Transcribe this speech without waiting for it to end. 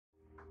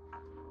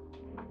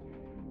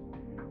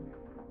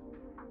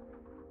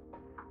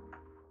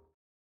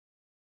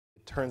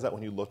turns out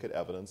when you look at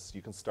evidence,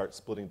 you can start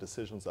splitting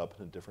decisions up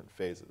into different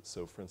phases.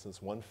 So for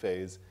instance, one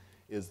phase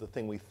is the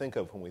thing we think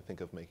of when we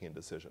think of making a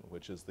decision,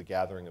 which is the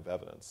gathering of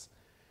evidence.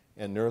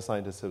 And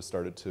neuroscientists have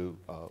started to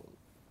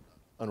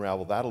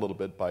unravel that a little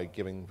bit by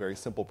giving very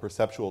simple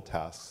perceptual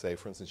tasks. Say,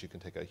 for instance, you can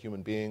take a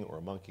human being or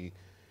a monkey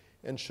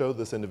and show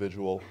this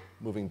individual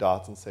moving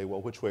dots and say,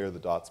 well, which way are the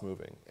dots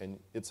moving? And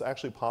it's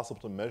actually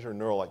possible to measure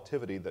neural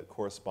activity that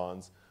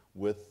corresponds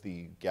with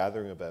the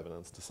gathering of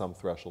evidence to some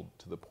threshold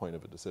to the point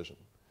of a decision.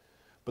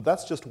 But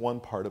that's just one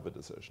part of a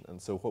decision.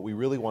 And so what we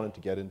really wanted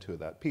to get into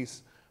that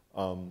piece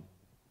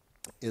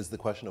is the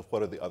question of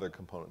what are the other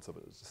components of a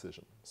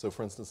decision. So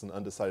for instance, in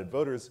undecided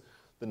voters,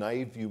 the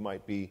naive view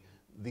might be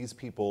these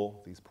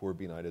people, these poor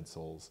benighted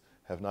souls,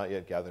 have not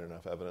yet gathered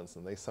enough evidence,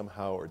 and they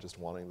somehow are just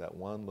wanting that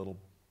one little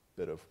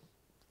bit of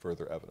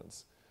further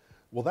evidence.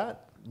 Well,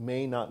 that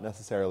may not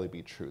necessarily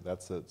be true.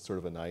 That's a sort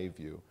of a naive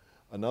view.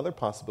 Another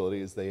possibility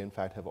is they, in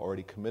fact, have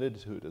already committed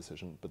to a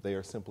decision, but they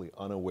are simply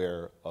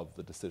unaware of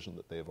the decision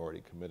that they have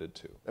already committed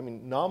to. I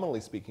mean,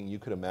 nominally speaking, you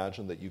could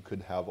imagine that you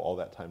could have all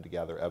that time to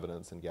gather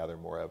evidence and gather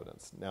more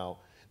evidence. Now,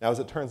 as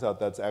it turns out,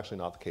 that's actually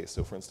not the case.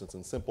 So for instance,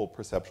 in simple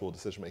perceptual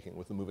decision-making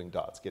with the moving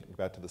dots, getting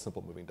back to the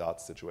simple moving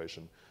dots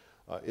situation,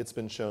 it's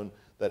been shown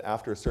that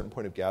after a certain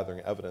point of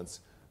gathering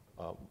evidence,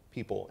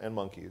 people and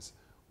monkeys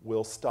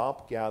will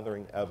stop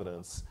gathering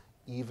evidence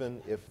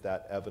even if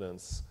that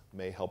evidence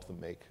may help them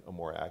make a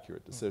more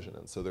accurate decision.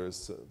 And so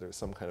there's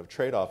some kind of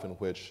trade-off in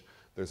which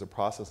there's a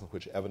process in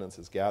which evidence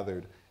is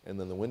gathered, and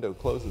then the window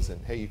closes,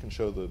 and hey, you can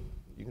show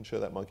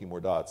that monkey more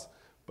dots,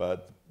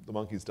 but the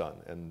monkey's done.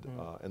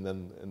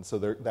 And so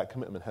that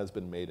commitment has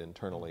been made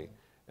internally,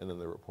 and then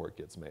the report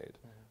gets made.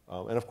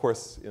 And of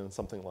course, in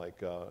something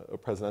like a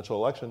presidential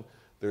election,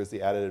 there's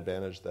the added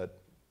advantage that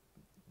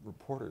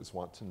reporters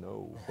want to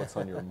know what's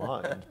on your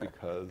mind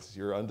because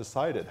you're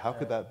undecided. How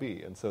could that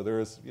be? And so there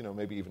is,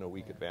 maybe even a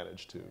weak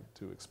advantage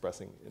to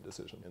expressing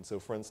indecision. And so,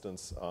 for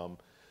instance,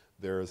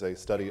 there is a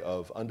study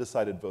of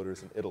undecided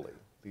voters in Italy.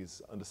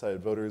 These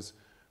undecided voters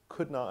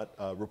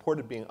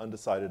reported being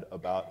undecided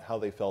about how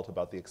they felt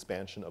about the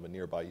expansion of a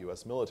nearby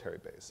US military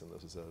base. And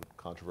this is a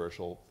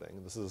controversial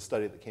thing. This is a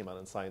study that came out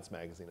in Science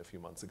magazine a few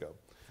months ago.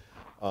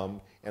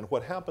 And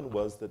what happened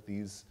was that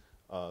these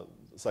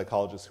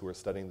psychologists who were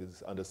studying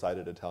these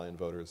undecided Italian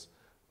voters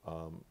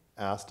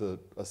asked a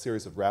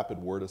series of rapid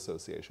word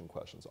association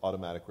questions,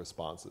 automatic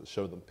responses,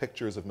 showed them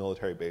pictures of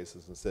military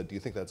bases and said, do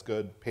you think that's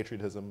good?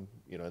 Patriotism?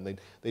 And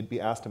they'd be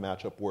asked to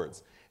match up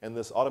words. And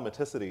this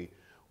automaticity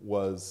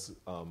was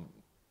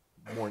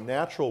more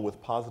natural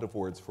with positive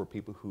words for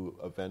people who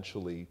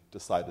eventually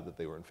decided that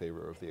they were in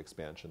favor of the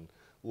expansion,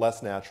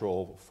 less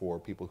natural for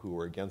people who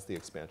were against the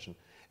expansion.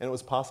 And it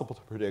was possible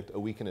to predict a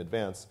week in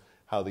advance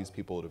how these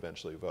people would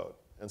eventually vote.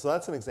 And so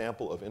that's an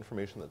example of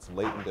information that's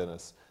latent in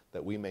us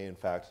that we may in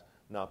fact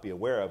not be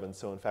aware of. And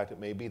so in fact it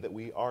may be that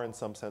we are in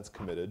some sense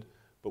committed,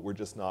 but we're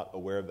just not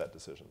aware of that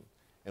decision.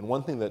 And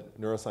one thing that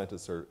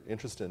neuroscientists are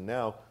interested in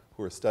now,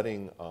 who are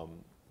studying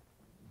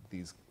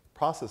these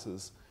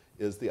processes,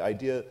 is the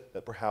idea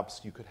that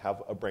perhaps you could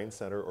have a brain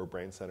center or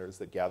brain centers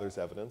that gathers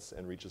evidence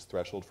and reaches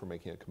threshold for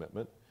making a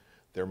commitment.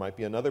 There might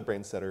be another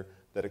brain center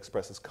that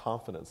expresses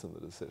confidence in the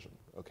decision,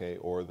 okay,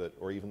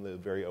 or even the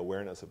very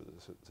awareness of a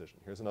decision.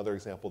 Here's another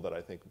example that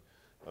I think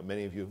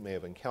many of you may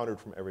have encountered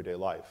from everyday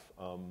life.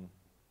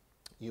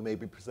 You may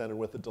be presented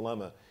with a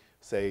dilemma,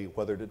 say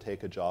whether to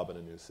take a job in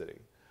a new city.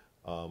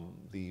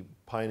 The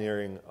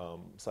pioneering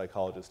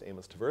psychologist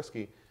Amos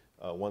Tversky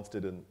once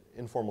did an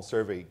informal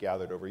survey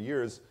gathered over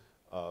years,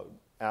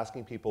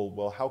 asking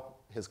people,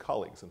 his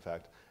colleagues in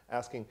fact,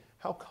 asking,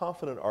 how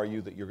confident are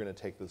you that you're going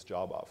to take this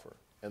job offer?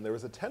 And there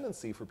was a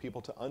tendency for people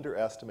to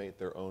underestimate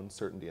their own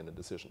certainty in a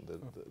decision.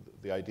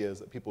 The idea is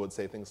that people would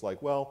say things like,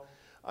 well,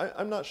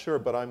 I'm not sure,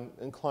 but I'm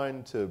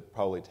inclined to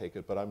probably take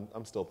it, but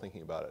I'm still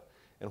thinking about it.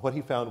 And what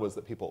he found was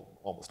that people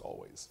almost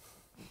always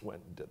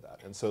went and did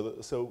that. And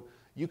so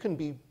you can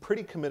be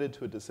pretty committed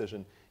to a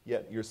decision,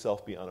 yet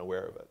yourself be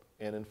unaware of it.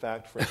 And in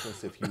fact, for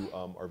instance, if you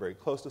are very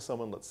close to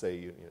someone, let's say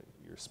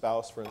your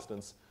spouse, for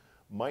instance,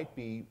 might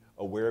be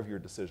aware of your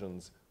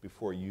decisions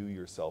before you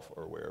yourself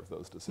are aware of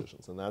those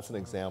decisions. And that's an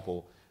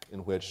example in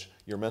which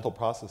your mental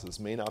processes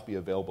may not be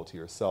available to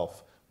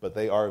yourself, but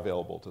they are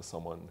available to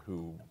someone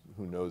who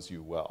knows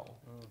you well.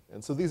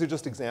 And so these are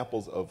just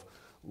examples of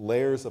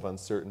layers of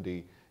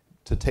uncertainty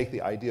to take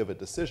the idea of a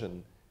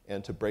decision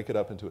and to break it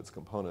up into its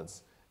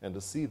components and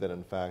to see that,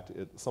 in fact,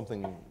 it's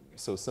something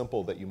so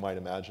simple that you might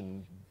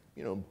imagine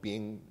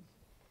being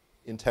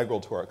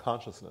integral to our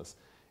consciousness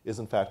is,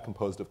 in fact,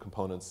 composed of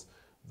components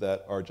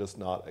that are just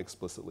not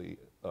explicitly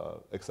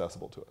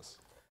accessible to us.